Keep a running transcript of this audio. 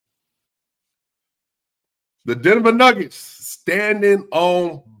The Denver Nuggets standing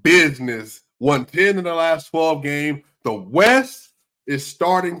on business. Won 10 in the last 12 games. The West is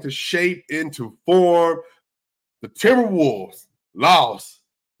starting to shape into form. The Timberwolves lost.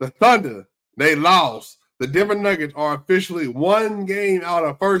 The Thunder, they lost. The Denver Nuggets are officially one game out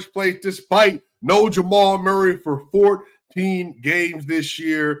of first place despite no Jamal Murray for 14 games this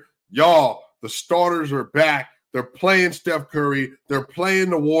year. Y'all, the starters are back. They're playing Steph Curry. They're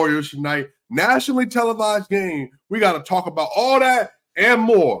playing the Warriors tonight. Nationally televised game. We got to talk about all that and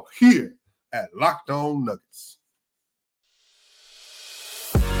more here at Locked On Nuggets.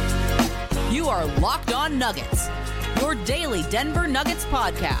 You are Locked On Nuggets, your daily Denver Nuggets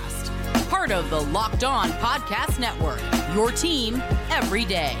podcast. Part of the Locked On Podcast Network, your team every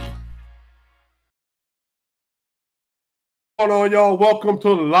day. What's going on, y'all? Welcome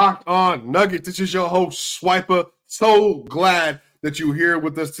to Locked On Nuggets. This is your host, Swiper. So glad that you're here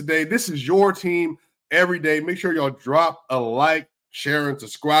with us today. This is your team every day. Make sure y'all drop a like, share, and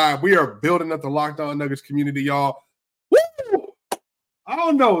subscribe. We are building up the Locked On Nuggets community, y'all. Woo! I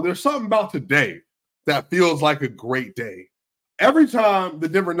don't know. There's something about today that feels like a great day. Every time the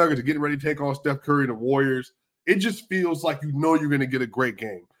Denver Nuggets are getting ready to take on Steph Curry and the Warriors, it just feels like you know you're going to get a great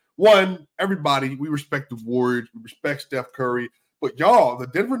game. One, everybody, we respect the Warriors. We respect Steph Curry. But y'all, the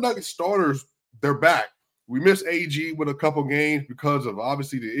Denver Nuggets starters, they're back. We missed AG with a couple games because of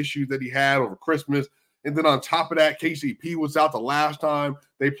obviously the issues that he had over Christmas. And then on top of that, KCP was out the last time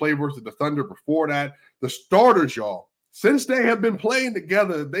they played versus the Thunder before that. The starters, y'all, since they have been playing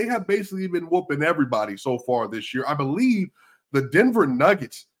together, they have basically been whooping everybody so far this year. I believe the Denver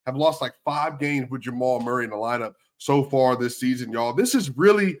Nuggets have lost like 5 games with Jamal Murray in the lineup so far this season, y'all. This has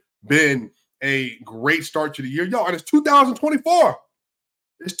really been a great start to the year, y'all. And it's 2024.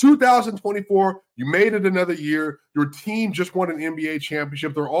 It's 2024. You made it another year. Your team just won an NBA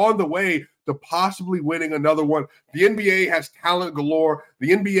championship. They're on the way to possibly winning another one. The NBA has talent galore.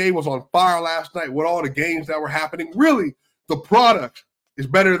 The NBA was on fire last night with all the games that were happening. Really, the product is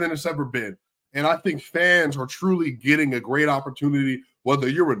better than it's ever been. And I think fans are truly getting a great opportunity, whether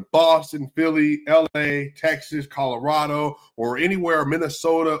you're in Boston, Philly, LA, Texas, Colorado, or anywhere,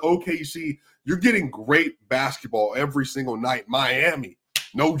 Minnesota, OKC. You're getting great basketball every single night. Miami.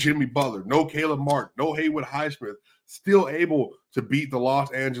 No Jimmy Butler, no Caleb Martin, no Haywood Highsmith, still able to beat the Los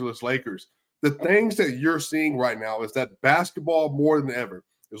Angeles Lakers. The things that you're seeing right now is that basketball, more than ever,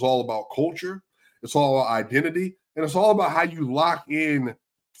 is all about culture, it's all about identity, and it's all about how you lock in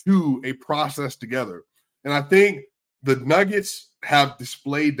to a process together. And I think the Nuggets have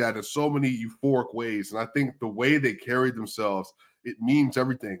displayed that in so many euphoric ways. And I think the way they carry themselves, it means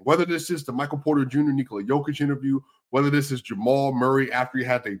everything. Whether this is the Michael Porter Jr., Nikola Jokic interview, whether this is Jamal Murray after he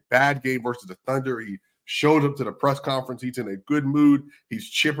had a bad game versus the Thunder, he showed up to the press conference. He's in a good mood. He's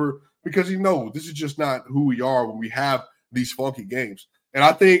chipper because he knows this is just not who we are when we have these funky games. And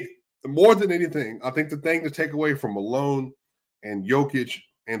I think more than anything, I think the thing to take away from Malone and Jokic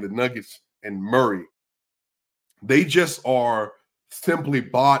and the Nuggets and Murray, they just are simply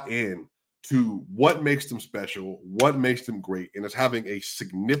bought in to what makes them special, what makes them great, and it's having a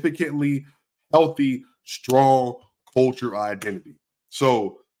significantly healthy, strong culture identity.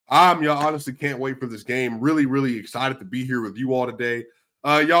 So y'all honestly can't wait for this game. Really, really excited to be here with you all today.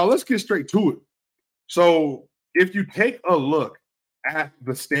 Y'all, let's get straight to it. So if you take a look at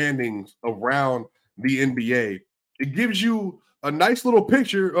the standings around the NBA, it gives you a nice little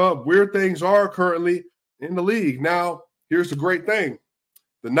picture of where things are currently in the league. Now, here's the great thing.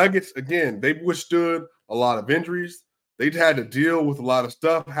 The Nuggets, again, they've withstood a lot of injuries. They've had to deal with a lot of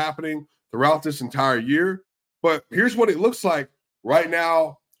stuff happening throughout this entire year. But here's what it looks like right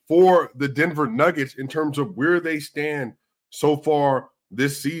now for the Denver Nuggets in terms of where they stand so far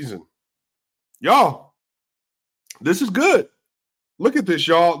this season. Y'all, this is good. Look at this,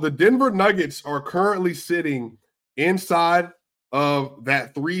 y'all. The Denver Nuggets are currently sitting inside of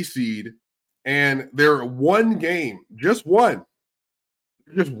that 3 seed, and they're one game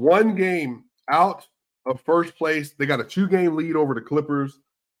out of first place. They got a 2-game lead over the Clippers.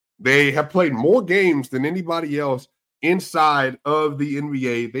 They have played more games than anybody else inside of the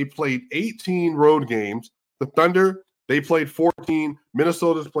NBA. They played 18 road games. The Thunder, they played 14.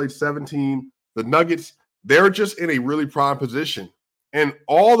 Minnesota's played 17. The Nuggets, they're just in a really prime position. And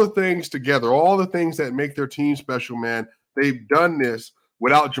all the things together, all the things that make their team special, man, they've done this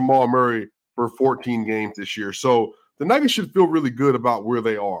without Jamal Murray for 14 games this year. So the Nuggets should feel really good about where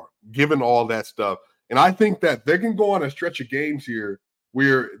they are, given all that stuff. And I think that they can go on a stretch of games here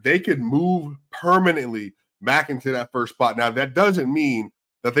where they could move permanently back into that first spot. Now, that doesn't mean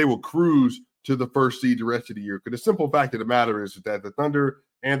that they will cruise to the first seed the rest of the year, because the simple fact of the matter is that the Thunder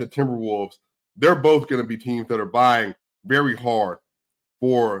and the Timberwolves, they're both going to be teams that are buying very hard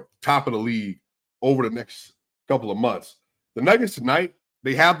for top of the league over the next couple of months. The Nuggets tonight,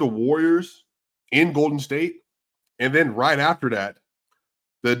 they have the Warriors in Golden State. And then right after that,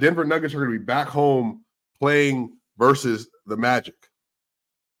 the Denver Nuggets are going to be back home playing versus the Magic.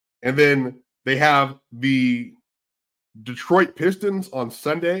 And then they have the Detroit Pistons on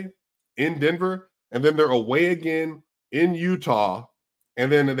Sunday in Denver. And then they're away again in Utah.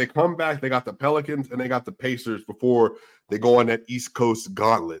 And then they come back, they got the Pelicans and they got the Pacers before they go on that East Coast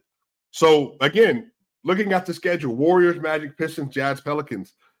gauntlet. So, again, looking at the schedule, Warriors, Magic, Pistons, Jazz,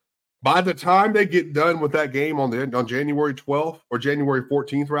 Pelicans. By the time they get done with that game on January 12th or January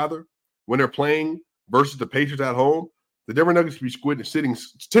 14th, rather, when they're playing versus the Pacers at home, the Denver Nuggets could be sitting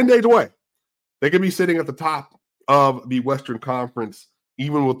 10 days away. They could be sitting at the top of the Western Conference,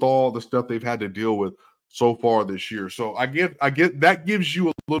 even with all the stuff they've had to deal with so far this year. So I get that gives you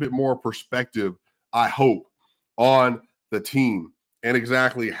a little bit more perspective, I hope, on the team and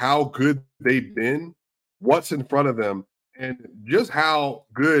exactly how good they've been, what's in front of them, and just how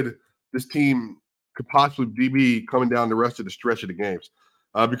good this team could possibly be coming down the rest of the stretch of the games.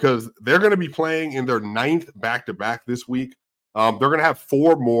 Because they're going to be playing in their 9th back-to-back this week. They're going to have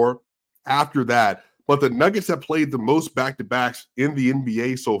 4 more after that. But the Nuggets have played the most back-to-backs in the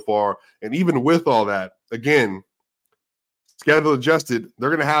NBA so far. And even with all that, again, schedule adjusted, they're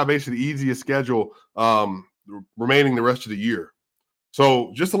going to have basically the easiest schedule remaining the rest of the year.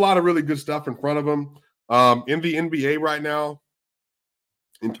 So just a lot of really good stuff in front of them. In the NBA right now,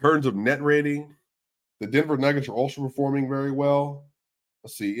 in terms of net rating, the Denver Nuggets are also performing very well.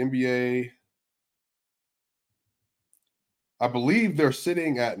 Let's see, NBA. I believe they're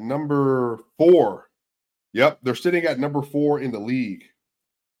sitting at number 4. Yep, they're sitting at number 4 in the league.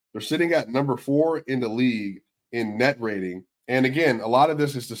 They're sitting at number 4 in the league in net rating. And again, a lot of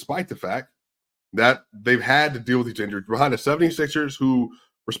this is despite the fact that they've had to deal with these injuries. Behind the 76ers, who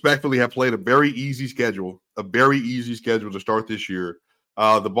respectfully have played a very easy schedule to start this year.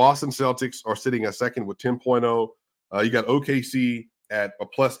 The Boston Celtics are sitting at second with 10.0. You got OKC at a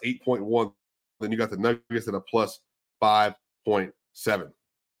plus 8.1. Then you got the Nuggets at a plus 5.7.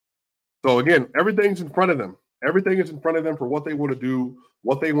 So again, everything's in front of them. Everything is in front of them for what they want to do,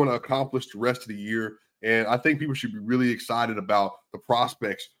 what they want to accomplish the rest of the year. And I think people should be really excited about the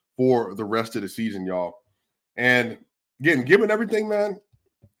prospects for the rest of the season, y'all. And again, given everything, man,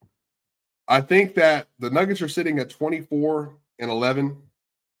 I think that the Nuggets are sitting at 24-11.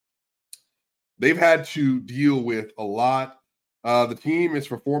 They've had to deal with a lot. The team is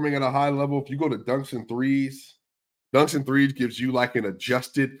performing at a high level. If you go to Dunks and Threes gives you like an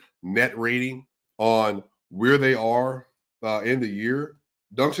adjusted net rating on where they are in the year.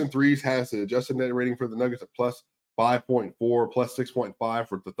 Dunks and Threes has the adjusted net rating for the Nuggets at plus 5.4, plus 6.5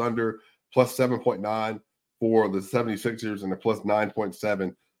 for the Thunder, plus 7.9 for the 76ers, and a plus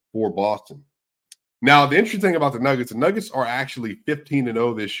 9.7 for Boston. Now, the interesting thing about the Nuggets are actually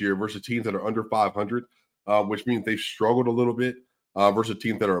 15-0 this year versus teams that are under 500, which means they've struggled a little bit versus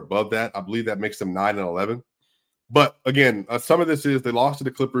teams that are above that. I believe that makes them 9-11. But again, some of this is they lost to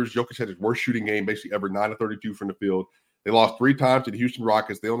the Clippers. Jokic had his worst shooting game basically ever, 9-32 from the field. They lost 3 times to the Houston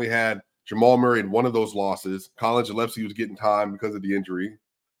Rockets. They only had Jamal Murray in one of those losses. Colin Gillespie was getting time because of the injury.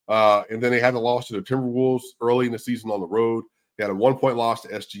 And then they had the loss to the Timberwolves early in the season on the road. They had a 1-point loss to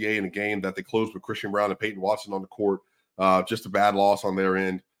SGA in a game that they closed with Christian Brown and Peyton Watson on the court. Just a bad loss on their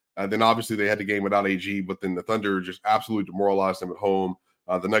end. Then obviously they had the game without AG, but then the Thunder just absolutely demoralized them at home.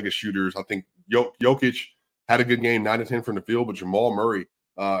 The Nuggets shooters, I think Jokic had a good game, 9-10 from the field, but Jamal Murray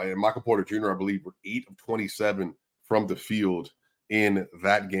and Michael Porter Jr., I believe, were 8 of 27 from the field in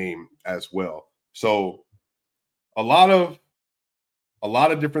that game as well. So a lot of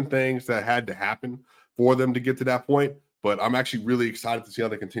different things that had to happen for them to get to that point. But I'm actually really excited to see how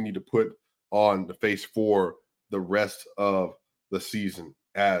they continue to put on the face for the rest of the season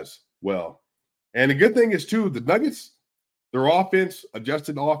as well. And the good thing is, too, the Nuggets, their offense,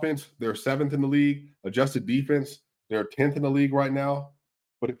 adjusted offense, they're 7th in the league. Adjusted defense, they're 10th in the league right now.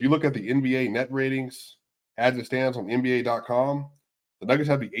 But if you look at the NBA net ratings as it stands on NBA.com, the Nuggets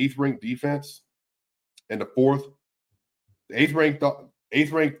have the 8th ranked defense and the 8th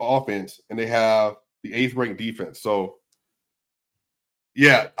ranked offense, and they have the 8th ranked defense. So,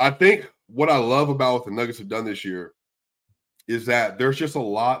 yeah, I think what I love about what the Nuggets have done this year is that there's just a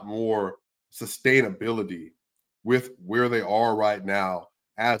lot more sustainability with where they are right now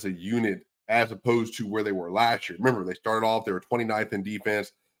as a unit as opposed to where they were last year. Remember, they started off, they were 29th in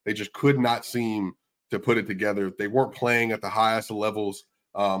defense. They just could not seem to put it together. They weren't playing at the highest of levels.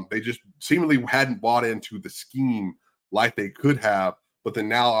 They just seemingly hadn't bought into the scheme like they could have But then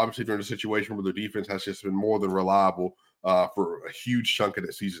now, obviously, they're in a situation where their defense has just been more than reliable for a huge chunk of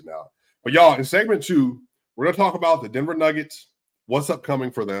the season now. But y'all, in segment 2, we're going to talk about the Denver Nuggets, what's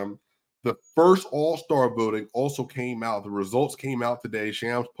upcoming for them. The first All-Star voting also came out. The results came out today.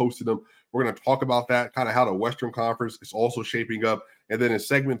 Shams posted them. We're going to talk about that, kind of how the Western Conference is also shaping up. And then in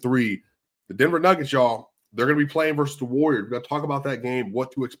segment 3, the Denver Nuggets, y'all, they're going to be playing versus the Warriors. We're going to talk about that game,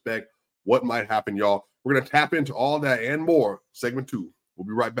 what to expect, what might happen, y'all. We're going to tap into all that and more. Segment 2. We'll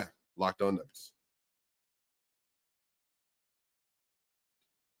be right back. Locked On Nuggets.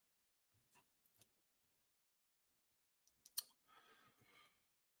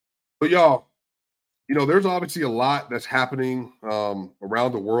 But y'all, there's obviously a lot that's happening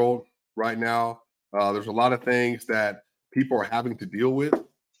around the world right now. There's a lot of things that people are having to deal with.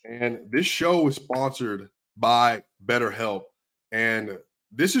 And this show is sponsored by BetterHelp. And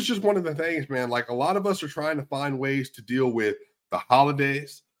this is just one of the things, man. Like, a lot of us are trying to find ways to deal with the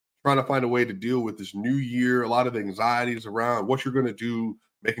holidays, trying to find a way to deal with this new year, a lot of the anxieties around what you're going to do,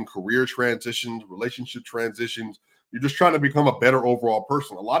 making career transitions, relationship transitions. You're just trying to become a better overall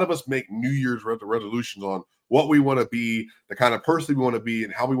person. A lot of us make New Year's resolutions on what we want to be, the kind of person we want to be,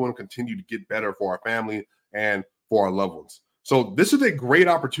 and how we want to continue to get better for our family and for our loved ones. So this is a great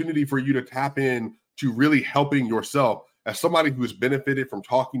opportunity for you to tap in to really helping yourself. As somebody who has benefited from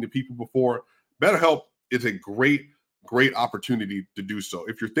talking to people before, BetterHelp is a great opportunity to do so.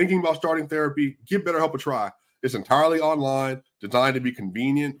 If you're thinking about starting therapy, give BetterHelp a try. It's entirely online, designed to be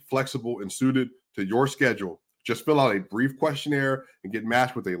convenient, flexible, and suited to your schedule. Just fill out a brief questionnaire and get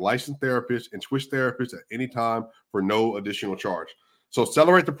matched with a licensed therapist and switch therapists at any time for no additional charge. So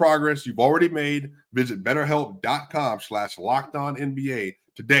celebrate the progress you've already made. Visit BetterHelp.com/LockedOnNBA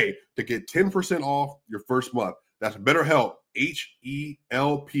today to get 10% off your first month. That's BetterHelp,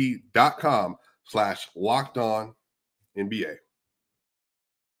 HELP.com/LockedOnNBA.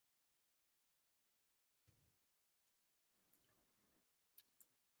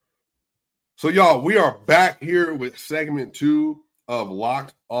 So, y'all, we are back here with segment 2 of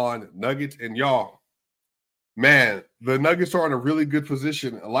Locked On Nuggets. And y'all, man, the Nuggets are in a really good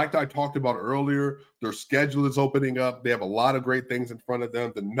position. Like I talked about earlier, their schedule is opening up. They have a lot of great things in front of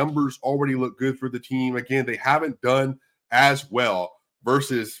them. The numbers already look good for the team. Again, they haven't done as well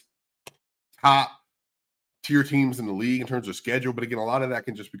versus top tier teams in the league in terms of schedule. But again, a lot of that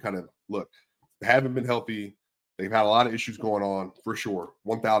can just be kind of, look, they haven't been healthy. They've had a lot of issues going on for sure,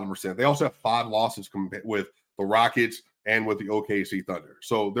 1,000%. They also have 5 losses with the Rockets and with the OKC Thunder.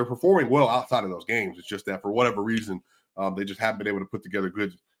 So they're performing well outside of those games. It's just that for whatever reason, they just haven't been able to put together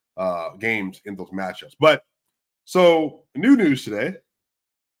good games in those matchups. But so new news today,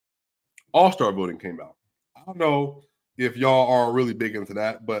 All-Star voting came out. I don't know if y'all are really big into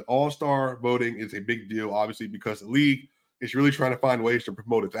that, but All-Star voting is a big deal, obviously, because the league is really trying to find ways to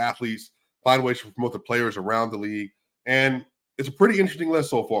promote its athletes, find ways to promote the players around the league. And it's a pretty interesting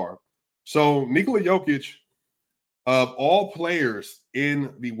list so far. So Nikola Jokic, of all players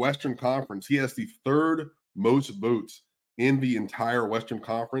in the Western Conference, he has the 3rd most votes in the entire Western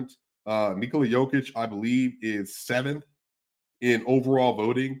Conference. Nikola Jokic, I believe, is 7th in overall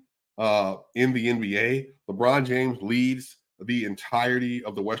voting in the NBA. LeBron James leads the entirety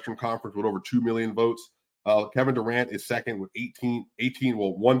of the Western Conference with over 2 million votes. Kevin Durant is 2nd with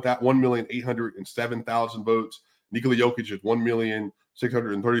 1,807,000 votes. Nikola Jokic is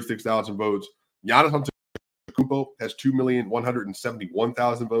 1,636,000 votes. Giannis Antetokounmpo has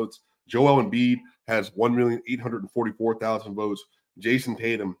 2,171,000 votes. Joel Embiid has 1,844,000 votes. Jason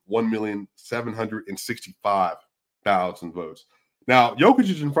Tatum, 1,765,000 votes. Now, Jokic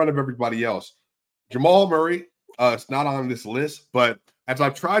is in front of everybody else. Jamal Murray is not on this list, but as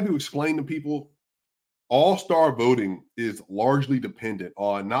I've tried to explain to people, All-Star voting is largely dependent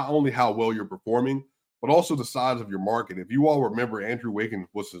on not only how well you're performing, but also the size of your market. If you all remember, Andrew Wiggins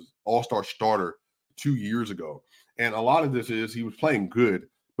was his All-Star starter 2 years ago. And a lot of this is he was playing good,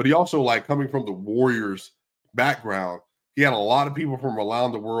 but he also, like, coming from the Warriors background, he had a lot of people from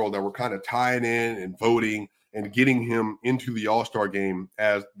around the world that were kind of tying in and voting and getting him into the All-Star game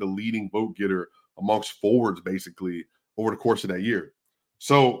as the leading vote getter amongst forwards, basically, over the course of that year.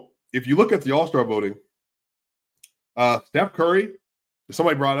 So if you look at the All-Star voting, Steph Curry,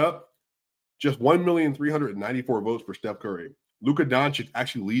 somebody brought up, just 1,394 votes for Steph Curry. Luka Doncic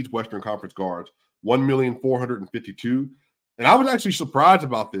actually leads Western Conference guards, 1,452. And I was actually surprised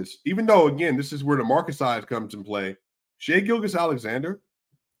about this, even though, again, this is where the market size comes in play. Shai Gilgeous-Alexander,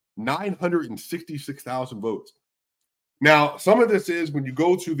 966,000 votes. Now, some of this is when you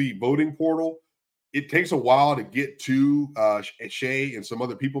go to the voting portal, it takes a while to get to Shai and some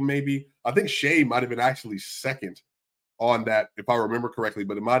other people maybe. I think Shai might have been actually 2nd on that, if I remember correctly,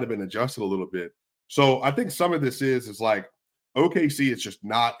 but it might have been adjusted a little bit. So I think some of this is like OKC is just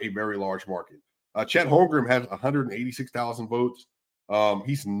not a very large market. Chet Holmgren has 186,000 votes.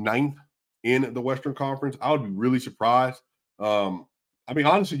 He's 9th in the Western Conference. I would be really surprised. I mean,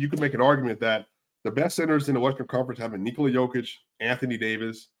 honestly, you could make an argument that the best centers in the Western Conference have been Nikola Jokic, Anthony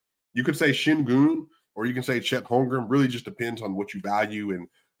Davis. You could say Şengün, or you can say Chet Holmgren. Really just depends on what you value. And,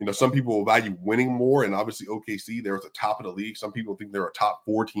 you know, some people will value winning more. And obviously OKC, they're at the top of the league. Some people think they're a top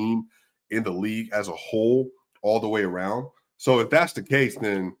 4 team in the league as a whole, all the way around. So if that's the case,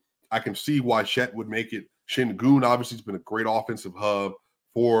 then I can see why Chet would make it. Şengün obviously has been a great offensive hub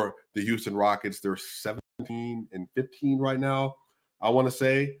for the Houston Rockets. They're 17 and 15 right now, I want to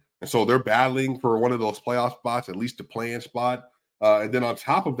say. And so they're battling for one of those playoff spots, at least a play-in spot. And then on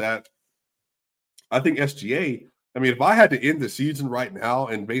top of that, I think SGA, I mean, if I had to end the season right now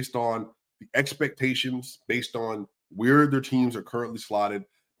and based on the expectations, based on where their teams are currently slotted,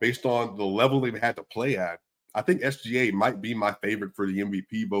 based on the level they've had to play at, I think SGA might be my favorite for the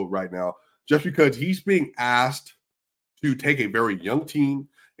MVP vote right now, just because he's being asked to take a very young team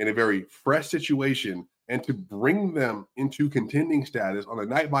in a very fresh situation and to bring them into contending status on a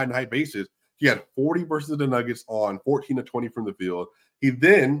night-by-night basis. He had 40 versus the Nuggets on 14 of 20 from the field. He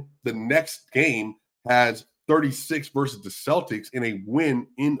then, the next game, has 36 versus the Celtics in a win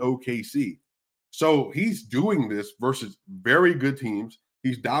in OKC. So he's doing this versus very good teams.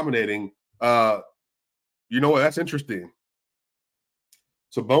 He's dominating. You know what? That's interesting.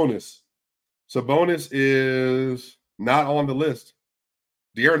 Sabonis is not on the list.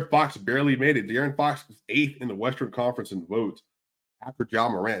 De'Aaron Fox barely made it. De'Aaron Fox is 8th in the Western Conference in votes after Ja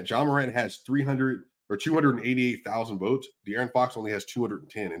Morant. Ja Morant has 288,000 votes. De'Aaron Fox only has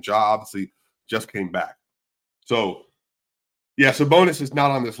 210, and Ja obviously just came back. So, yeah, Sabonis is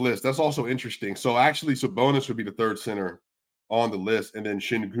not on this list. That's also interesting. So, actually, Sabonis would be the 3rd center on the list, and then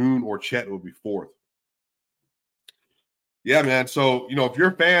Şengün or Chet would be 4th. Yeah, man. So, you know, if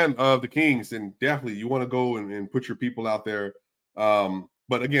you're a fan of the Kings, then definitely you want to go and put your people out there.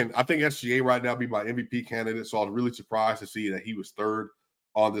 But again, I think SGA right now be my MVP candidate. So I was really surprised to see that he was 3rd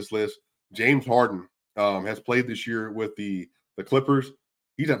on this list. James Harden has played this year with the Clippers.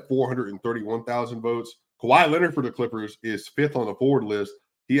 He's at 431,000 votes. Kawhi Leonard for the Clippers is 5th on the forward list.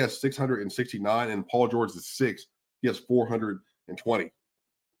 He has 669, and Paul George is 6th. He has 420.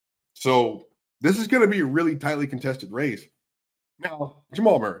 So this is going to be a really tightly contested race. Now,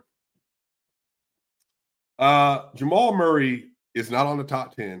 Jamal Murray. Jamal Murray is not on the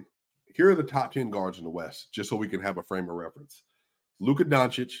top 10. Here are the top 10 guards in the West, just so we can have a frame of reference. Luka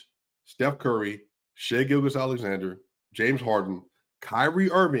Doncic, Steph Curry, Shai Gilgeous-Alexander, James Harden,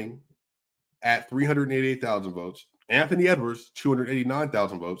 Kyrie Irving at 388,000 votes, Anthony Edwards,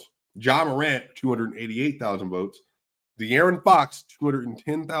 289,000 votes, Ja Morant, 288,000 votes, De'Aaron Fox,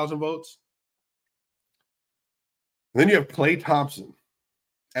 210,000 votes. And then you have Klay Thompson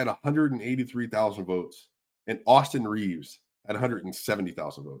at 183,000 votes and Austin Reeves at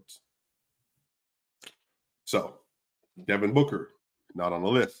 170,000 votes. So, Devin Booker, not on the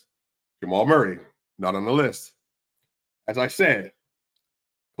list. Jamal Murray, not on the list. As I said,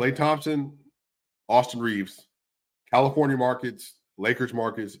 Klay Thompson, Austin Reeves, California markets, Lakers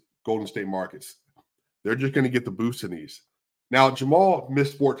markets, Golden State markets. They're just going to get the boost in these. Now, Jamal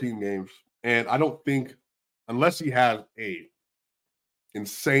missed 14 games, and I don't think, unless he has a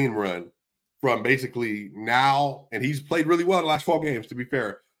insane run from basically now, and he's played really well in the last 12 games, to be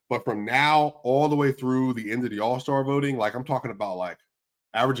fair, but from now all the way through the end of the All-Star voting, like I'm talking about like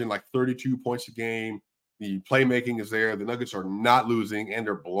averaging like 32 points a game, the playmaking is there, the Nuggets are not losing, and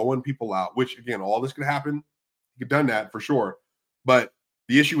they're blowing people out, which, again, all this could happen. He could have done that for sure. But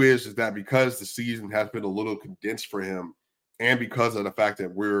the issue is that because the season has been a little condensed for him, and because of the fact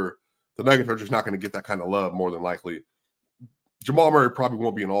that the Nuggets are just not going to get that kind of love, more than likely, Jamal Murray probably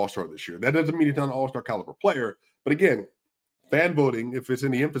won't be an all-star this year. That doesn't mean he's not an all-star caliber player. But again, fan voting, if it's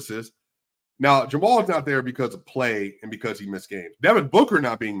in the emphasis. Now, Jamal's not there because of play and because he missed games. Devin Booker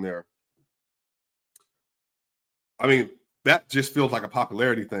not being there, I mean, that just feels like a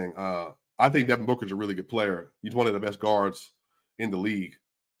popularity thing. I think Devin Booker's a really good player. He's one of the best guards in the league.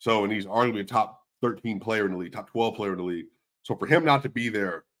 So, and he's arguably a top 13 player in the league, top 12 player in the league. So for him not to be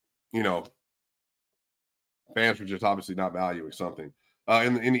there, you know, fans are just obviously not valuing something.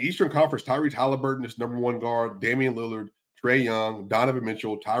 In the Eastern Conference, Tyrese Halliburton is number 1 guard, Damian Lillard, Trae Young, Donovan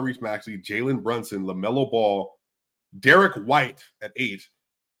Mitchell, Tyrese Maxey, Jalen Brunson, LaMelo Ball, Derek White at 8,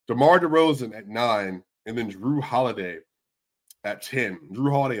 DeMar DeRozan at 9, and then Drew Holiday at 10. Drew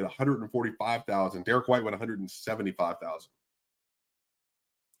Holiday at 145,000, Derek White with 175,000.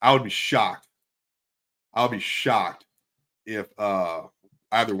 I would be shocked if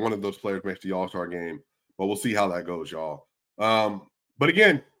either one of those players makes the All-Star game, but we'll see how that goes, y'all. But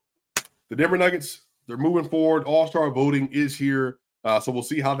again, the Denver Nuggets, they're moving forward. All-Star voting is here, so we'll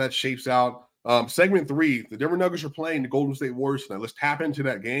see how that shapes out. Segment 3, the Denver Nuggets are playing the Golden State Warriors tonight. Let's tap into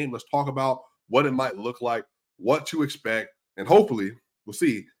that game. Let's talk about what it might look like, what to expect, and hopefully we'll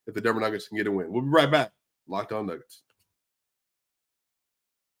see if the Denver Nuggets can get a win. We'll be right back. Locked On Nuggets.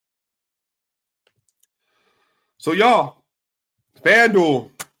 So, y'all,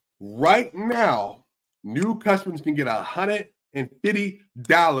 FanDuel, right now, new customers can get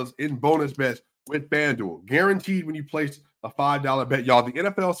 $150 in bonus bets with FanDuel. Guaranteed when you place a $5 bet. Y'all, the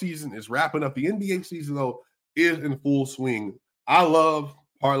NFL season is wrapping up. The NBA season, though, is in full swing. I love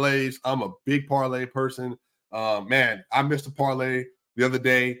parlays. I'm a big parlay person. Man, I missed a parlay the other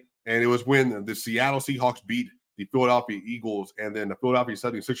day, and it was when the Seattle Seahawks beat the Philadelphia Eagles, and then the Philadelphia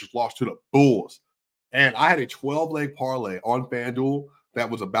 76ers lost to the Bulls. And I had a 12-leg parlay on FanDuel that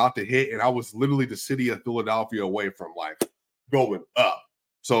was about to hit, and I was literally the city of Philadelphia away from, like, going up.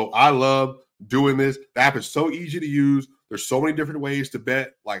 So I love doing this. The app is so easy to use. There's so many different ways to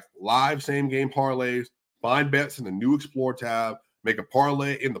bet, like live same-game parlays, find bets in the new Explore tab, make a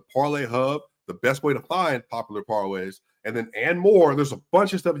parlay in the Parlay Hub, the best way to find popular parlays, and more. There's a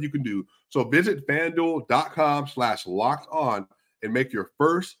bunch of stuff you can do. So visit FanDuel.com/lockedon and make your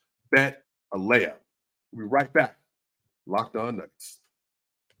first bet a layup. We'll be right back. Locked On Nuggets.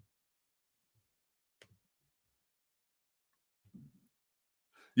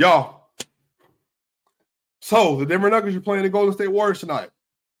 Y'all, so the Denver Nuggets are playing the Golden State Warriors tonight.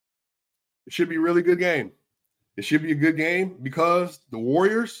 It should be a really good game. It should be a good game because the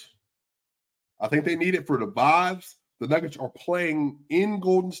Warriors, I think they need it for the vibes. The Nuggets are playing in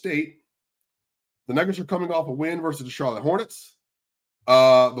Golden State. The Nuggets are coming off a win versus the Charlotte Hornets.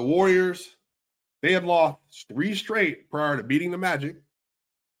 The Warriors, they had lost 3 straight prior to beating the Magic.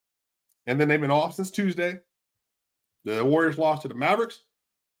 And then they've been off since Tuesday. The Warriors lost to the Mavericks.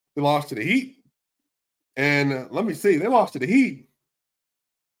 They lost to the Heat. And let me see, they lost to the Heat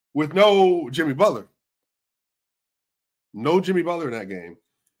with no Jimmy Butler. No Jimmy Butler in that game.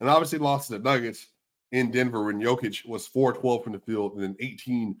 And obviously lost to the Nuggets in Denver when Jokic was 4-12 from the field and then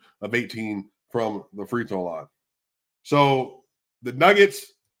 18 of 18 from the free throw line. So the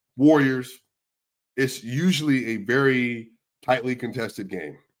Nuggets, Warriors, it's usually a very tightly contested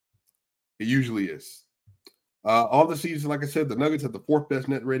game. It usually is. All the season, like I said, the Nuggets have the 4th best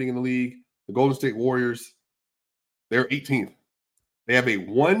net rating in the league. The Golden State Warriors, they're 18th. They have a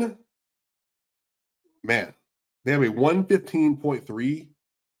 115.3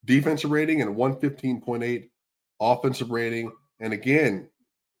 defensive rating and a 115.8 offensive rating. And again,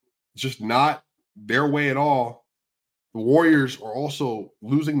 just not their way at all. The Warriors are also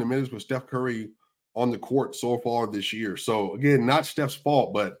losing the minutes with Steph Curry on the court so far this year. So again, not Steph's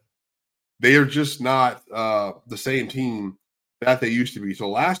fault, but they are just not the same team that they used to be. So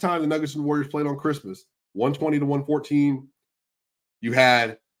last time the Nuggets and the Warriors played on Christmas, 120-114, you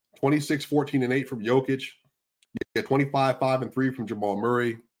had 26, 14, and 8 from Jokic. You had 25, 5, and 3 from Jamal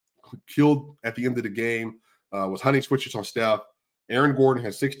Murray. Killed at the end of the game. Was hunting switches on Steph. Aaron Gordon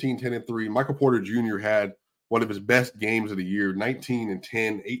had 16, 10, and 3. Michael Porter Jr. had one of his best games of the year, 19 and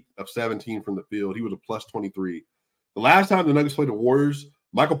 10, 8 of 17 from the field. He was a plus 23. The last time the Nuggets played the Warriors,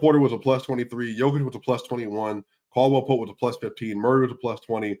 Michael Porter was a plus 23. Jokic was a plus 21. Caldwell Pope was a plus 15. Murray was a plus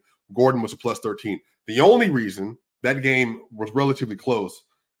 20. Gordon was a plus 13. The only reason that game was relatively close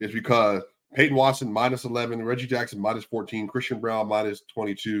is because Peyton Watson minus 11, Reggie Jackson minus 14, Christian Brown minus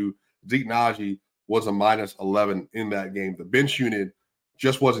 22, Zeke Naji was a minus 11 in that game. The bench unit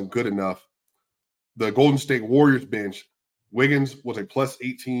just wasn't good enough. The Golden State Warriors bench, Wiggins was a plus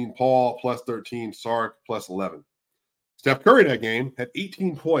 18, Paul plus 13, Sark plus 11. Steph Curry that game had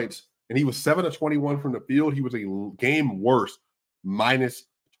 18 points, and he was 7 of 21 from the field. He was a game worse, minus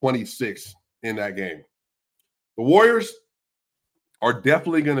 26 in that game. The Warriors are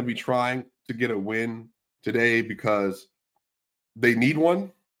definitely going to be trying to get a win today because they need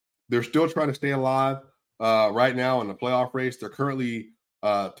one. They're still trying to stay alive right now in the playoff race. They're currently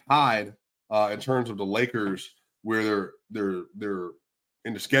tied in terms of the Lakers, where they're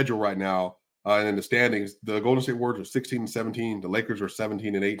in the schedule right now. And in the standings, the Golden State Warriors are 16 and 17. The Lakers are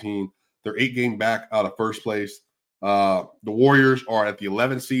 17 and 18. They're 8 games back out of first place. The Warriors are at the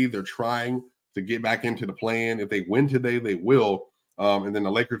 11th seed. They're trying to get back into the play-in. If they win today, they will. And then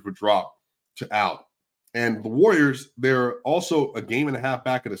the Lakers would drop to out. And the Warriors, they're also a game and a half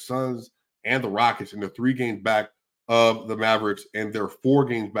back of the Suns and the Rockets, and they're 3 games back of the Mavericks, and they're 4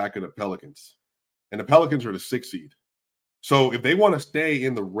 games back of the Pelicans. And the Pelicans are the 6th seed. So if they want to stay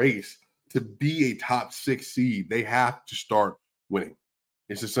in the race to be a top 6 seed, they have to start winning.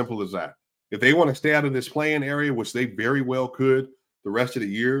 It's as simple as that. If they want to stay out of this play-in area, which they very well could the rest of the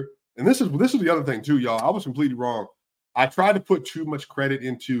year, and this is the other thing too, y'all. I was completely wrong. I tried to put too much credit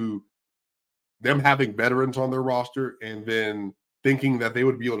into them having veterans on their roster and then thinking that they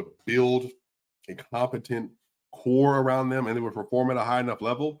would be able to build a competent core around them and they would perform at a high enough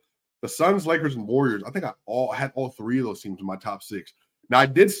level. The Suns, Lakers, and Warriors, I think I had all 3 of those teams in my top 6. Now, I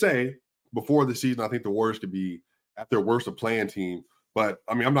did say before the season, I think the Warriors could be at their worst a playing team. But,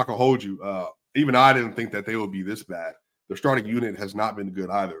 I mean, I'm not going to hold you. Even I didn't think that they would be this bad. Their starting unit has not been good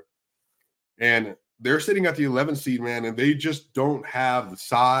either. And they're sitting at the 11th seed, man, and they just don't have the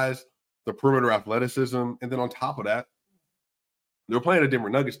size, the perimeter athleticism. And then on top of that, they're playing a Denver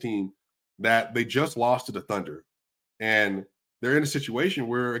Nuggets team that they just lost to the Thunder. And they're in a situation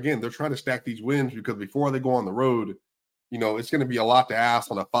where, again, they're trying to stack these wins because before they go on the road, you know, it's going to be a lot to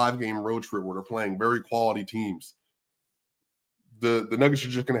ask on a 5-game road trip where they're playing very quality teams. The Nuggets are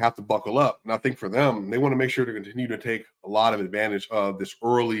just going to have to buckle up. And I think for them, they want to make sure to continue to take a lot of advantage of this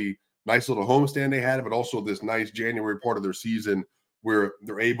early, nice little homestand they had, but also this nice January part of their season where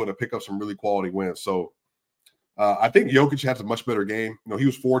they're able to pick up some really quality wins. So I think Jokic has a much better game. You know, he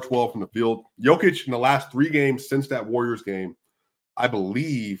was 4-12 from the field. Jokic in the last 3 games since that Warriors game, I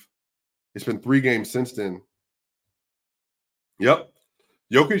believe it's been 3 games since then. Yep.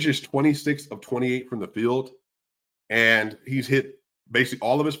 Jokic is 26 of 28 from the field. And he's hit basically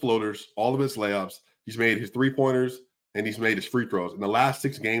all of his floaters, all of his layups. He's made his 3-pointers, and he's made his free throws. In the last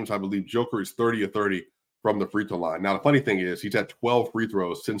 6 games, I believe Joker is 30 of 30 from the free throw line. Now, the funny thing is he's had 12 free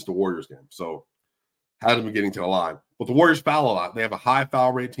throws since the Warriors game. So hasn't been getting to the line. But the Warriors foul a lot. They have a high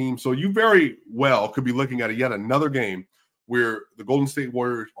foul rate team. So you very well could be looking at yet another game where the Golden State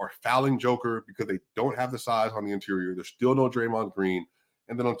Warriors are fouling Joker because they don't have the size on the interior. There's still no Draymond Green.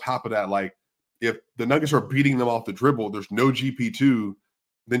 And then on top of that, like, if the Nuggets are beating them off the dribble, there's no GP2,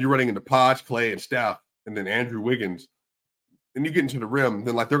 then you're running into Podge, Clay, and Steph, and then Andrew Wiggins, and you get into the rim,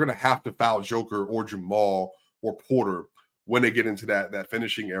 then like they're going to have to foul Joker or Jamal or Porter when they get into that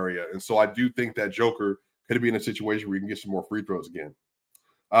finishing area. And so I do think that Joker could be in a situation where you can get some more free throws again.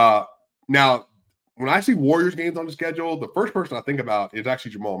 Now, when I see Warriors games on the schedule, the first person I think about is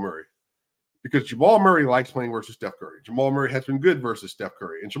actually Jamal Murray. Because Jamal Murray likes playing versus Steph Curry. Jamal Murray has been good versus Steph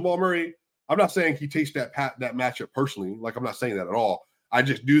Curry. And Jamal Murray, I'm not saying he takes that matchup personally. Like, I'm not saying that at all. I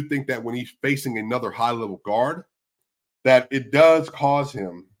just do think that when he's facing another high-level guard, that it does cause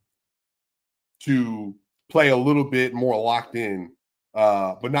him to play a little bit more locked in,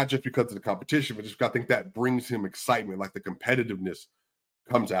 but not just because of the competition, but just I think that brings him excitement, like the competitiveness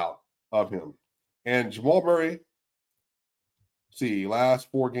comes out of him. And Jamal Murray, see, last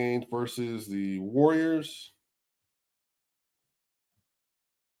 4 games versus the Warriors.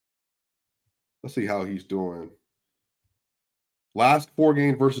 Let's see how he's doing. Last 4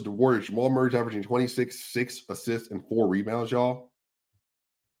 games versus the Warriors, Jamal Murray's averaging 26, 6 assists, and 4 rebounds, y'all.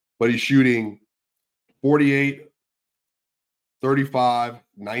 But he's shooting 48, 35,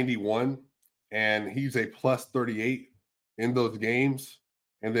 91, and he's a plus 38 in those games.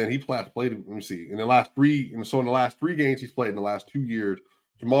 And then he played, let me see, in the last 3 games he's played in the last 2 years,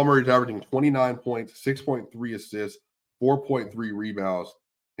 Jamal Murray's averaging 29 points, 6.3 assists, 4.3 rebounds,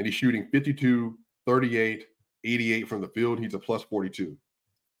 and he's shooting 52, 38, 88 from the field. He's a plus 42.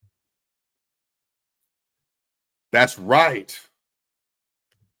 That's right.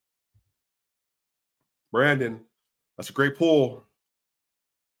 Brandon, that's a great pull.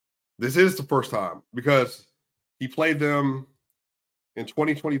 This is the first time because he played them in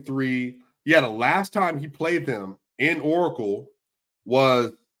 2023. Yeah, the last time he played them in Oracle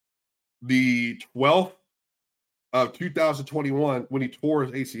was the 12th of 2021 when he tore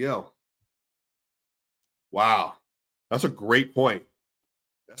his ACL. Wow. That's a great point.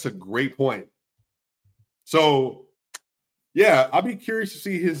 That's a great point. So, yeah, I'd be curious to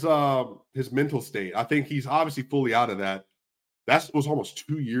see his mental state. I think he's obviously fully out of that. That was almost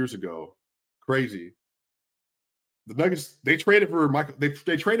 2 years ago. Crazy. The Nuggets, they traded for Michael.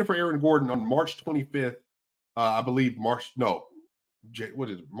 They traded for Aaron Gordon on March 25th. I believe March. No, what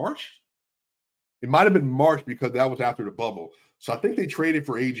is it? March? It might have been March because that was after the bubble. So I think they traded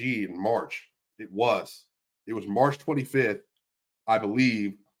for AG in March. It was March 25th, I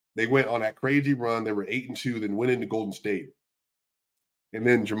believe. They went on that crazy run. They were 8-2, then went into Golden State. And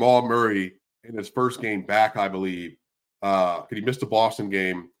then Jamal Murray in his first game back, I believe, because he missed the Boston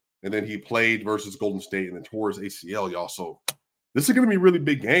game, and then he played versus Golden State and then tore his ACL, y'all. So this is going to be a really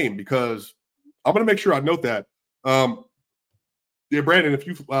big game because I'm going to make sure I note that. Yeah, Brandon, if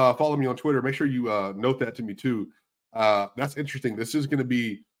you follow me on Twitter, make sure you note that to me too. That's interesting. This is going to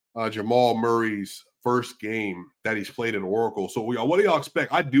be Jamal Murray's first game that he's played at Oracle. So what do y'all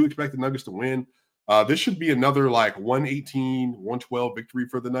expect? I do expect the Nuggets to win. This should be another like 118, 112 victory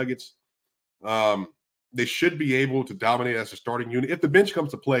for the Nuggets. They should be able to dominate as a starting unit. If the bench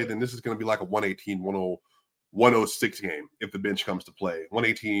comes to play, then this is going to be like a 118, 106 game. If the bench comes to play,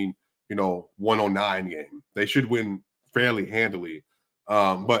 118, 109 game. They should win fairly handily.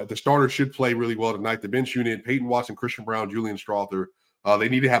 But the starters should play really well tonight. The bench unit, Peyton Watson, Christian Brown, Julian Strawther, they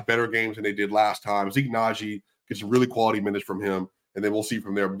need to have better games than they did last time. Zeke Naji, get some really quality minutes from him, and then we'll see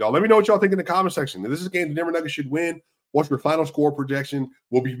from there. But y'all, let me know what y'all think in the comment section. This is a game the Denver Nuggets should win. What's your final score projection?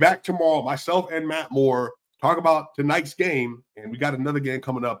 We'll be back tomorrow, myself and Matt Moore, talk about tonight's game, and we got another game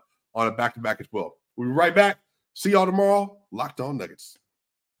coming up on a back-to-back as well. We'll be right back. See y'all tomorrow. Locked On Nuggets.